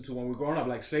used to listen to when we were growing up,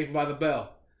 like Saved by the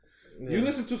Bell. Yeah. You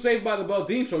listen to Saved by the Bell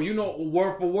theme song, you know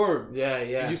word for word. Yeah,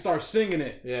 yeah. And you start singing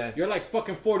it. Yeah. You're like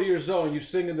fucking 40 years old and you're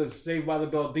singing the Saved by the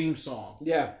Bell theme song.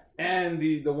 Yeah. And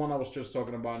the one I was just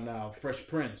talking about now, Fresh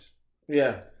Prince.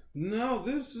 Yeah. No,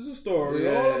 this is a story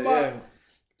all about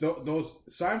those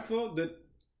Seinfeld.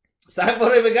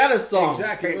 Seinfeld even got a song.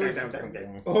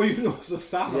 Exactly. Oh, you know, it's a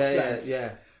sound effects.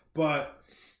 Yeah. But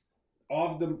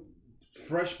of the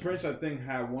Fresh Prince, I think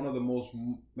had one of the most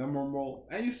memorable.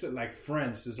 And you said like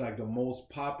Friends is like the most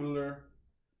popular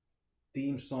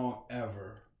theme song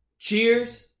ever.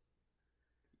 Cheers.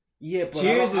 Yeah, but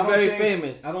Cheers is very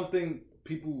famous. I don't think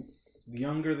people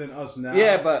younger than us now.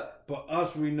 Yeah, but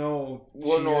us we know.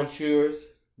 We'll know Cheers.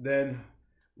 Then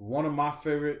one of my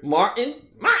favorite Martin.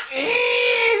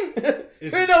 You know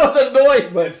it's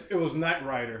annoying, but it was Knight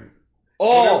Rider.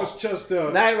 Oh, but it was just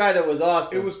Knight Rider was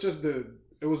awesome. It was just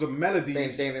it was a melody.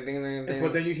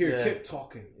 But then you hear Kit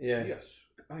talking. Yeah. Yes,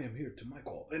 I am here to my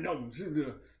call. And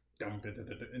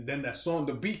then that song,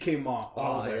 the beat came on. I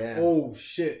was like, oh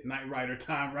shit, Knight Rider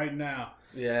time right now.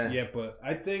 Yeah. Yeah, but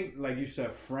I think, like you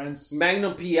said, Friends.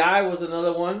 Magnum P.I. was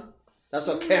another one. That's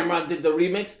what Cameron did the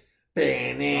remix.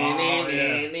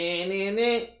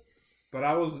 But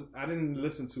I didn't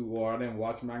listen to or I didn't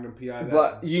watch Magnum P.I.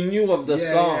 But you knew of the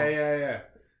song. Yeah.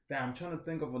 Damn, I'm trying to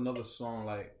think of another song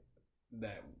like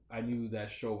that. I knew that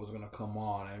show was gonna come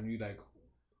on, and you like,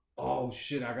 oh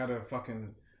shit, I gotta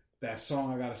fucking that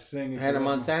song. I gotta sing it. Hannah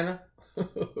Montana.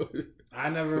 I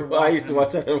never. I used to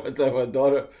watch Hannah Montana with my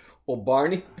daughter or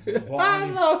Barney. I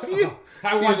love you.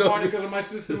 I watched Barney because of my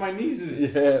sister, my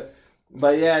nieces. Yeah.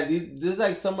 But yeah, these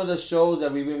like some of the shows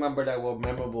that we remember that were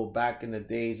memorable back in the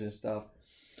days and stuff.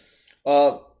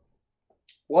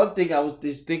 One thing I was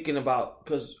just thinking about,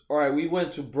 because all right, we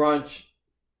went to brunch.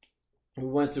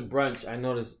 I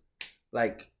noticed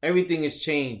like everything has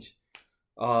changed.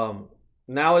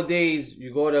 Nowadays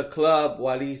you go to a club,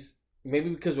 or at least maybe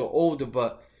because we're older,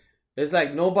 but it's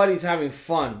like nobody's having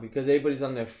fun because everybody's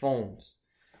on their phones,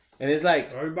 and it's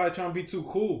like everybody trying to be too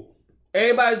cool.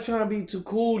 Everybody trying to be too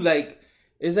cool. Like,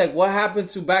 it's like what happened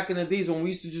to back in the days when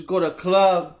we used to just go to a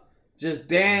club, just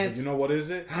dance. You know what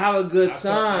is it? Have a good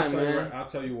time, man. I'll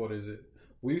tell you what is it.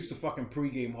 We used to fucking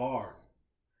pregame hard.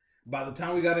 By the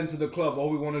time we got into the club, all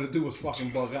we wanted to do was fucking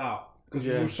bug out. Because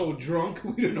we were so drunk,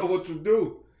 we didn't know what to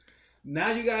do.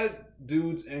 Now you got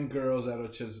dudes and girls that are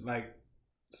just like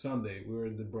Sunday. We were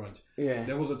in the brunch. Yeah.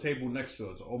 There was a table next to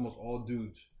us, almost all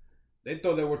dudes. They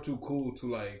thought they were too cool to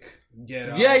like get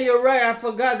up. Yeah, you're right. I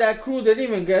forgot that crew didn't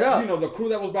even get up. You know, the crew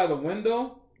that was by the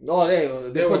window. Oh, they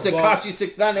put Tekashi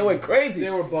 6ix9ine. They went crazy. They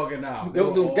were bugging out. They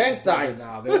were doing gang signs.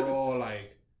 They were all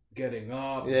like getting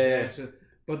up. Yeah. Dancing.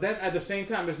 But then at the same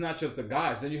time, it's not just the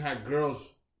guys. Then you had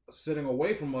girls sitting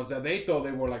away from us that they thought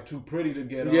they were like too pretty to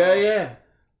get up. Yeah.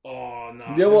 Oh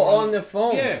no. They were on their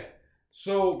phone. Yeah.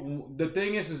 So the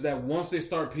thing is that once they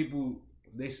start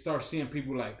seeing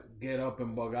people like get up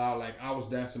and bug out. Like I was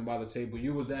dancing by the table,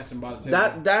 you was dancing by the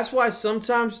table. That's why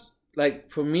sometimes,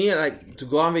 like for me, like to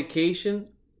go on vacation,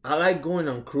 I like going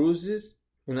on cruises.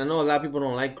 And I know a lot of people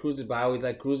don't like cruises, but I always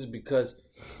like cruises because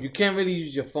you can't really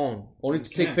use your phone, only to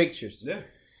take pictures. Yeah.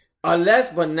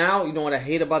 But now, you know what I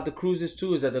hate about the cruises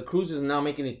too is that the cruises are now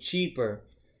making it cheaper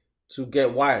to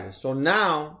get wireless. So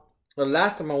now, the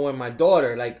last time I went with my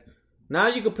daughter, like now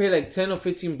you could pay like $10 or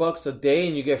 $15 a day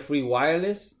and you get free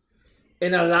wireless.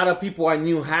 And a lot of people I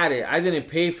knew had it. I didn't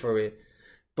pay for it.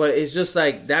 But it's just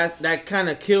like that kind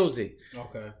of kills it.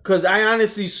 Okay. Because I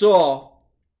honestly saw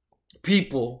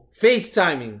people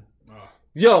FaceTiming.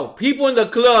 Yo, people in the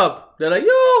club, they're like,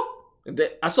 yo.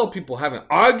 I saw people having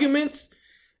arguments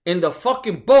in the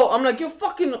fucking boat. I'm like, you're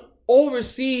fucking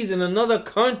overseas in another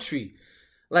country.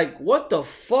 Like, what the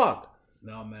fuck?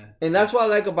 No, man. And that's what I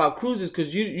like about cruises,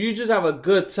 because you just have a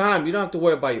good time. You don't have to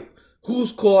worry about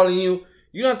who's calling you.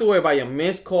 You don't have to worry about your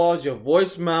missed calls, your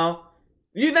voicemail.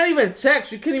 You're not even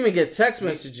text. You can't even get text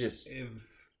messages.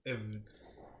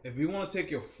 If you want to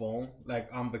take your phone, like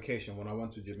on vacation when I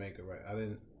went to Jamaica, right? I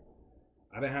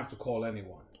didn't have to call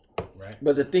anyone, right?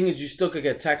 But the thing is, you still could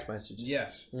get text messages.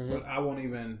 Yes, but I will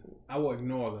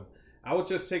ignore them. I would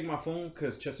just take my phone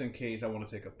because just in case I want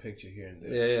to take a picture here and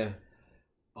there.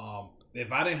 Yeah.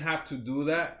 If I didn't have to do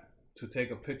that, to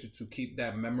take a picture to keep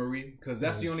that memory, because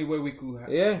that's the only way we could have.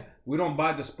 Yeah. We don't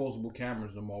buy disposable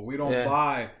cameras no more. We don't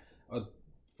buy a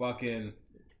fucking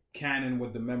Canon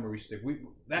with the memory stick.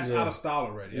 That's out of style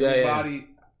already. Yeah, Everybody,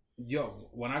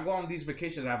 when I go on these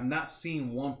vacations, I've not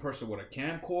seen one person with a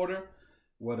camcorder,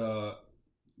 with a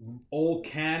old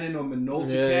Canon or Minolta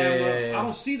camera. I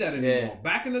don't see that anymore.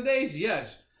 Back in the days,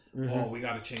 yes. Oh, we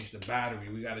got to change the battery.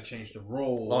 We got to change the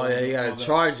roll. Oh, yeah, you got to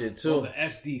charge it, too. Or the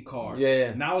SD card.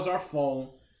 Yeah. Now it's our phone.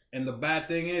 And the bad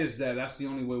thing is that's the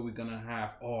only way we're going to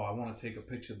have, I want to take a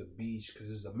picture of the beach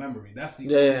because it's a memory. That's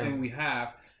the only thing we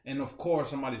have. And, of course,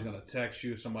 somebody's going to text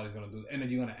you. Somebody's going to do it. And then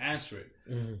you're going to answer it.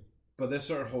 Mm-hmm. But there's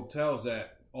certain hotels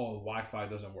that, the Wi-Fi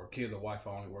doesn't work here. The Wi-Fi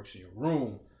only works in your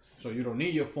room. So you don't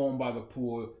need your phone by the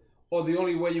pool. Or the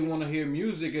only way you want to hear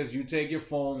music is you take your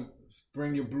phone,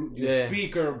 bring your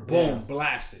speaker, boom,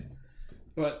 blast it.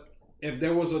 But if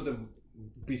there was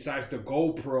besides the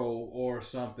GoPro or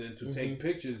something to take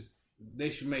pictures, they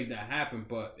should make that happen.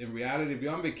 But in reality, if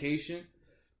you're on vacation,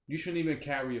 you shouldn't even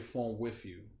carry your phone with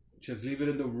you. Just leave it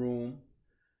in the room,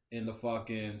 in the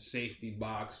fucking safety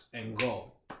box, and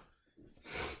go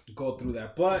through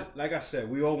that. But like I said,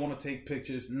 we all want to take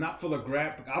pictures, not for the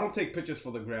gram. I don't take pictures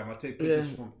for the gram. I take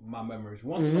pictures from my memories.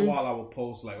 Once in a while, I will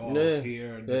post like, it's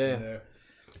here and this and there.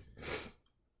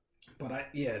 But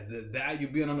that you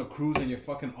being on a cruise and you're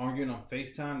fucking arguing on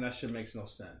FaceTime, that shit makes no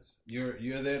sense.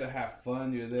 You're there to have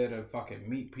fun. You're there to fucking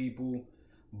meet people,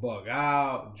 bug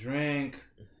out, drink,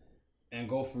 and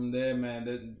go from there,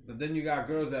 man. But then you got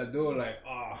girls that do it like,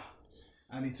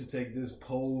 I need to take this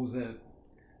pose and.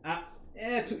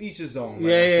 To each his own. To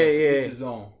each his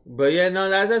own. But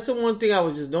that's the one thing I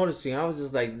was just noticing. I was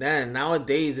just like, man,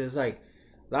 nowadays it's like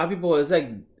a lot of people.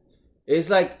 It's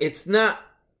like it's not.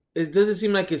 It doesn't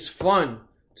seem like it's fun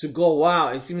to go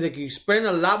out. It seems like you spend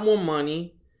a lot more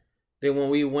money than when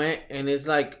we went, and it's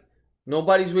like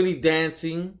nobody's really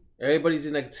dancing. Everybody's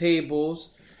in like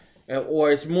tables,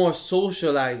 or it's more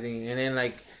socializing, and then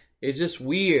like. It's just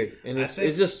weird, and it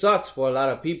just sucks for a lot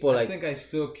of people. I think I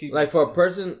still keep like for a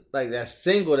person like that's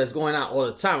single that's going out all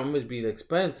the time. It must be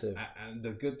expensive. And the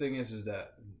good thing is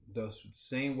that the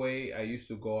same way I used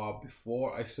to go out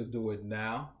before, I still do it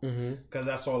now because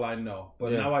that's all I know.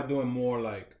 But now I do it more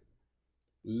like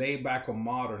laid back or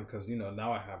modern because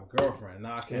now I have a girlfriend.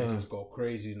 Now I can't just go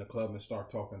crazy in the club and start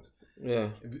talking.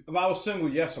 If I was single,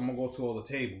 yes, I'm gonna go to all the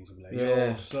tables. I'm like, yo,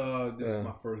 what's up? This is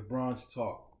my first brunch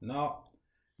talk.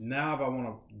 Now, if I want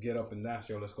to get up and dance,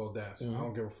 let's go dance. I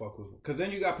don't give a fuck who's... Because then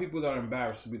you got people that are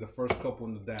embarrassed to be the first couple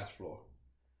on the dance floor.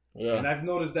 Yeah. And I've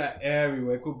noticed that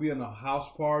everywhere. It could be in a house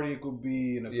party. It could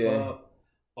be in a club.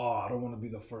 I don't want to be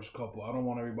the first couple. I don't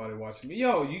want everybody watching me.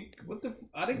 Yo,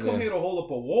 I didn't come here to hold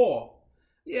up a wall.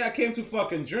 Yeah, I came to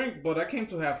fucking drink, but I came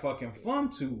to have fucking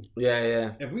fun too.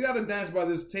 Yeah. If we got to dance by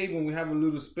this table and we have a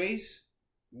little space...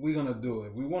 We're going to do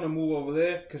it. We want to move over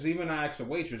there. Because even I asked the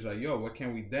waitress, like, yo, where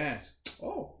can we dance?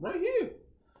 Oh, right here.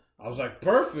 I was like,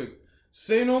 perfect.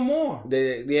 Say no more.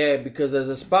 Because there's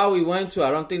a spot we went to,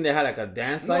 I don't think they had like a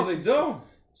dance license. No, they don't.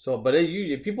 So, but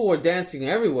people were dancing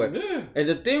everywhere. Yeah. And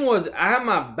the thing was, I had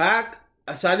my back,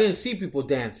 so I didn't see people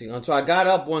dancing. Until I got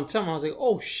up one time, I was like,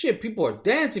 oh shit, people are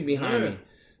dancing behind me.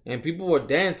 And people were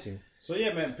dancing. So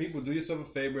yeah, man, people, do yourself a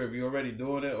favor. If you're already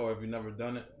doing it or if you've never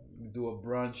done it, do a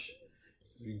brunch.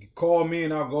 You can call me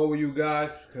and I'll go with you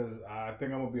guys because I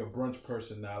think I'm gonna be a brunch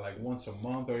person now, like once a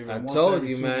month or even once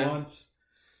every 2 months.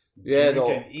 Yeah,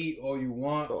 drink and eat all you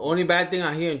want. The only bad thing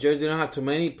I hear in Jersey, they don't have too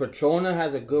many. Patrona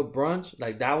has a good brunch,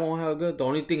 like that won't have good. The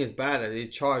only thing is bad that they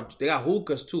charge. They got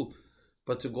hookahs too,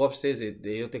 but to go upstairs, they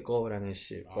te cobran and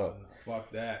shit. But no,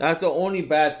 fuck that. That's the only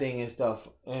bad thing and stuff.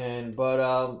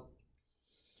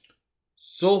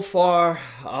 So far,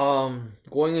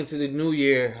 going into the new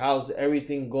year, how's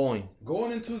everything going?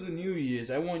 Going into the New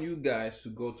Year's, I want you guys to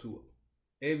go to,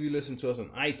 if you listen to us on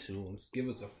iTunes, give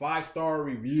us a 5-star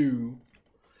review,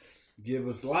 give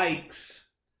us likes,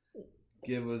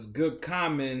 give us good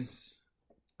comments,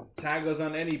 tag us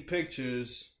on any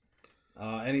pictures,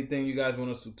 anything you guys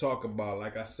want us to talk about.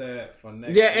 Like I said, for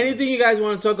next week. Anything you guys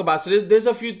want to talk about. So there's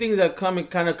a few things that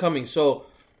are coming. So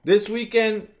this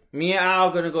weekend... Me and Al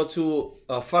are gonna go to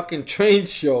a fucking train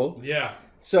show. Yeah.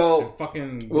 So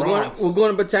fucking we're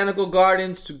going to Botanical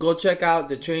Gardens to go check out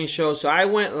the train show. So I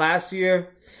went last year.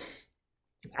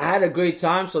 I had a great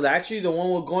time. So actually the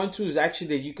one we're going to is actually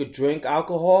that you could drink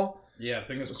alcohol. Yeah, I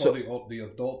think it's called the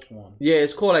adults one. Yeah,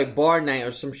 it's called like bar night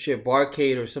or some shit,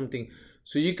 barcade or something.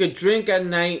 So you could drink at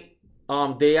night.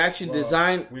 They actually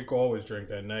designed. We could always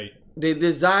drink at night. They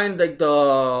designed like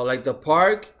the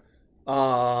park.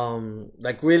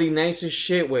 Like really nice and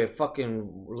shit with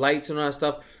fucking lights and all that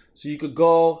stuff. So you could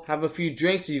go have a few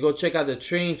drinks and you go check out the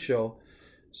train show.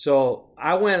 So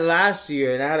I went last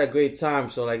year and I had a great time.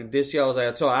 So like this year,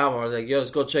 I told Alma, I was like, yo,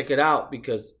 let's go check it out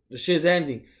because the shit's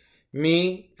ending.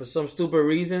 Me, for some stupid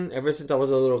reason, ever since I was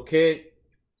a little kid,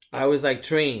 I always like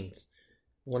trains.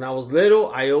 When I was little,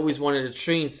 I always wanted a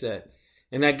train set.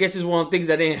 And I guess it's one of the things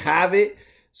I didn't have it.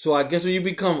 So I guess when you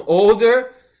become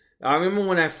older, I remember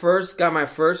when I first got my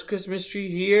first Christmas tree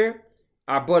here,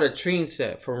 I bought a train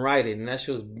set from Rite Aid. And that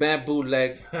shit was bad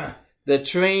bootleg. The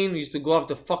train used to go off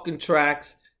the fucking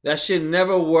tracks. That shit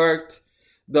never worked.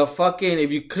 The fucking,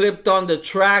 if you clipped on the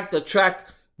track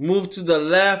moved to the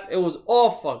left. It was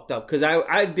all fucked up. Because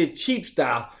I did cheap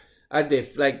style. I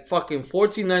did like fucking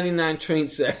 $14.99 train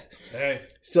set. Hey.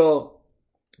 So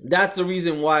that's the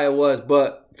reason why it was.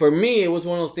 But for me, it was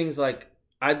one of those things like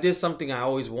I did something I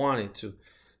always wanted to.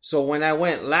 So when I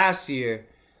went last year,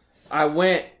 I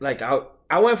was like, I'll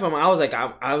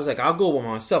go with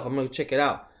myself. I'm going to check it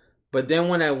out. But then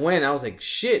when I went, I was like,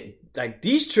 shit, like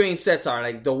these train sets are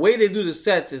like, the way they do the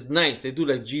sets is nice. They do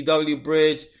like GW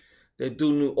Bridge. They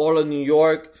do all of New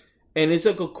York. And it's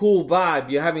like a cool vibe.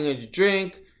 You're having a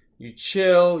drink. You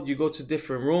chill. You go to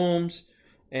different rooms.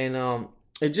 And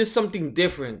it's just something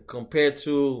different compared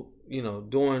to,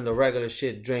 doing the regular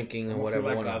shit, drinking and whatever.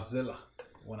 I feel like Godzilla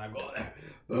when I go there.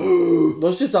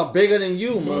 Those shits are bigger than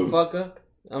you, motherfucker.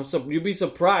 You'd be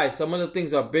surprised. Some of the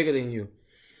things are bigger than you.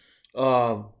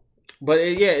 But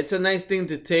it's a nice thing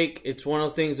to take. It's one of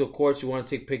those things, of course, you want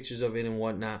to take pictures of it and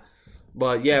whatnot.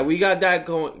 But yeah, we got that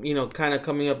going, kind of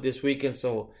coming up this weekend.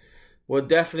 So we'll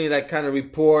definitely like kind of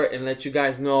report and let you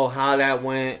guys know how that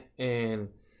went and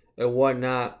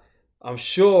whatnot. I'm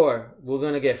sure we're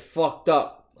going to get fucked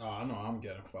up. Oh, I know I'm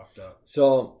getting fucked up.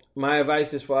 So my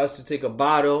advice is for us to take a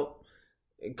bottle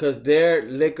because their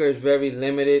liquor is very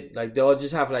limited. Like they'll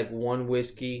just have like one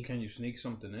whiskey. Can you sneak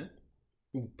something in?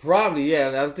 Probably, yeah.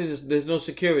 I don't think there's no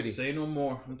security. Say no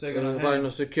more. I'm taking There's probably no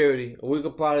security. We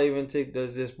could probably even take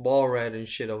this ball red and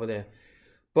shit over there.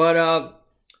 But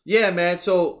yeah, man.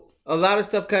 So a lot of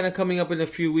stuff kind of coming up in a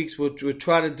few weeks. We'll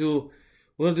try to do.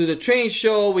 We're gonna do the train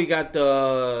show. We got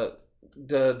the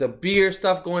beer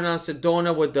stuff going on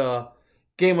Sedona with the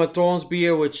Game of Thrones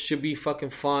beer, which should be fucking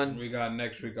fun. We got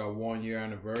next week our 1 year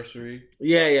anniversary.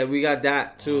 Yeah, we got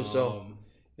that too. So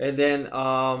and then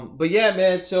but yeah,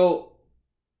 man. So.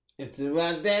 It's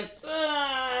around that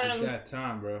time. It's that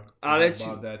time, bro. I'll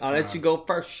let you go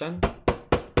first, son.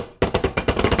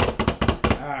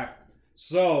 Alright.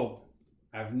 So,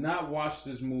 I've not watched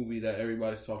this movie that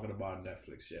everybody's talking about on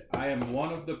Netflix yet. I am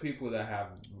one of the people that have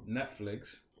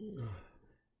Netflix.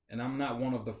 And I'm not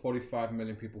one of the 45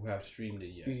 million people who have streamed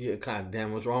it yet. Yeah, god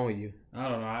damn, what's wrong with you? I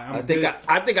don't know. I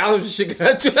think I was just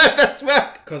gonna do that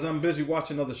smack. Because I'm busy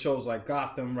watching other shows like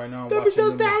Gotham right now. Debbie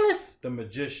Does Dallas. The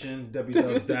Magician, Debbie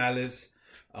Does Dallas.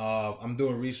 I'm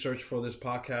doing research for this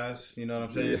podcast. You know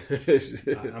what I'm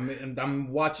saying? I'm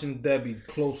watching Debbie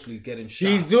closely getting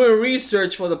shots. He's doing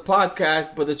research for the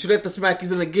podcast, but the Chuleta smack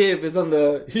he's gonna give is on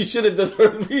the. He should have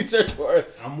done research for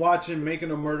it. I'm watching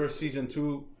Making a Murder season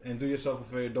 2, and do yourself a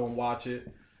favor, don't watch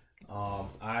it.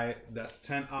 That's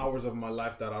 10 hours of my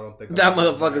life that I don't think that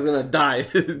motherfucker's gonna die.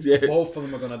 Yeah. Both of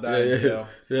them are gonna die.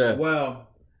 Yeah. Well,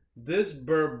 this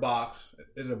Bird Box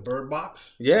is a Bird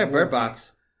Box. Yeah, Bird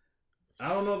Box. I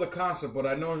don't know the concept, but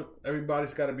I know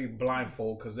everybody's got to be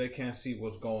blindfold because they can't see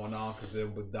what's going on because they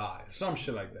would die. Some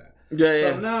shit like that.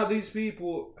 So now these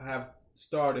people have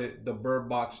started the Bird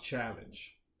Box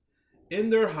Challenge. In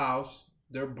their house,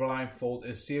 they're blindfold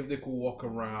and see if they could walk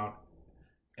around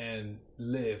and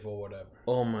live or whatever.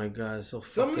 Oh my God, so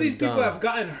some of these people have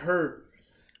gotten hurt.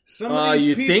 Some of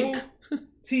these people,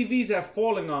 TVs are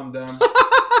falling on them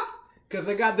because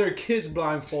they got their kids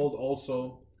blindfold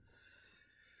also.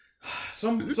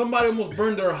 Somebody almost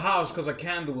burned their house because a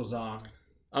candle was on.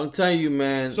 I'm telling you,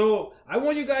 man. So I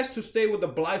want you guys to stay with the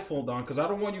blindfold on because I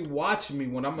don't want you watching me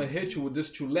when I'm gonna hit you with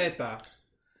this chuleta.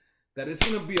 That it's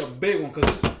gonna be a big one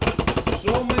because there's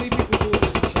so many people doing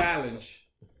this challenge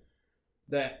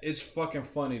that it's fucking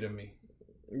funny to me.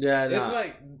 Yeah, it's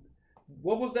like,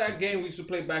 what was that game we used to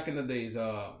play back in the days?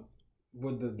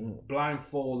 With the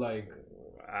blindfold, like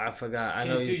I forgot. I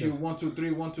know you 1 2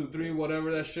 3 1 2 3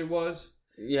 whatever that shit was.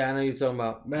 Yeah, I know you're talking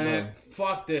about. Man,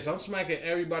 fuck this. I'm smacking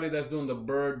everybody that's doing the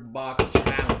Bird Box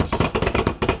Challenge.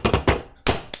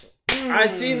 I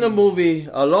seen the movie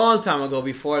a long time ago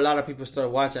before a lot of people started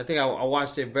watching. I think I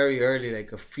watched it very early,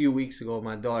 like a few weeks ago with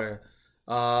my daughter.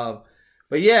 But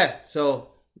yeah,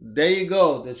 so there you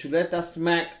go. The Chuleta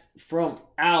smack from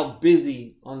Al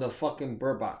Busy on the fucking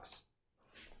Bird Box.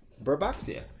 Bird Box?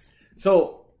 Yeah.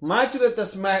 So my Chuleta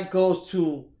smack goes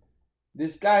to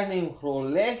this guy named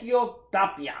Rolegio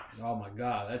Tapia. Oh my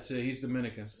God, that's it. He's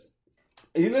Dominican.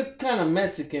 He looked kind of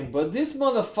Mexican, but this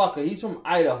motherfucker, he's from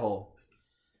Idaho.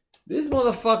 This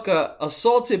motherfucker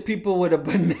assaulted people with a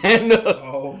banana.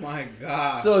 Oh my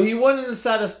God. So he went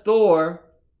inside a store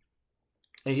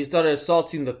and he started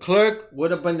assaulting the clerk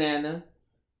with a banana.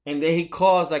 And then he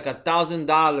caused like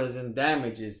 $1,000 in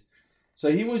damages. So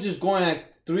he was just going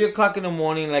at 3 o'clock in the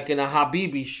morning, like in a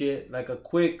Habibi shit, like one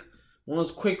of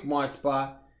those quick mart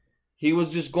spot. He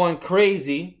was just going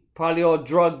crazy, probably all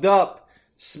drugged up,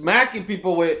 smacking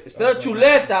people with, instead of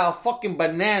chuleta, a fucking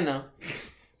banana.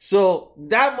 So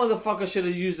that motherfucker should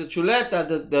have used the chuleta.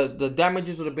 The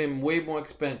damages would have been way more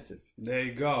expensive. There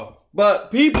you go.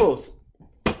 But peoples,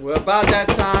 we're about that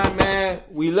time, man.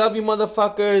 We love you,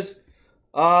 motherfuckers.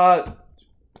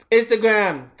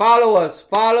 Instagram, follow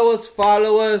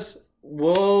us.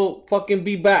 We'll fucking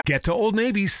be back. Get to Old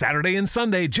Navy Saturday and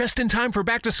Sunday just in time for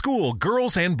back to school.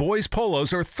 Girls and boys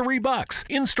polos are $3.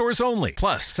 In stores only.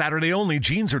 Plus, Saturday only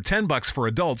jeans are $10 for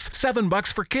adults,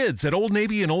 $7 for kids at Old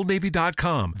Navy and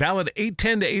OldNavy.com. Valid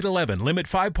 8/10 to 8/11. Limit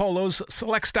 5 polos.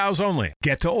 Select styles only.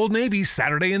 Get to Old Navy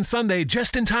Saturday and Sunday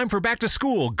just in time for back to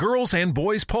school. Girls and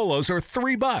boys polos are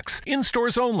 $3. In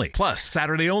stores only. Plus,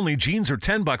 Saturday only jeans are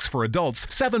 $10 for adults,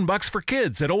 $7 for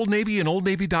kids at Old Navy and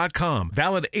OldNavy.com.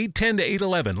 Valid 8/10 to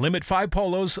 8/11. Limit 5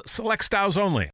 polos. Select styles only.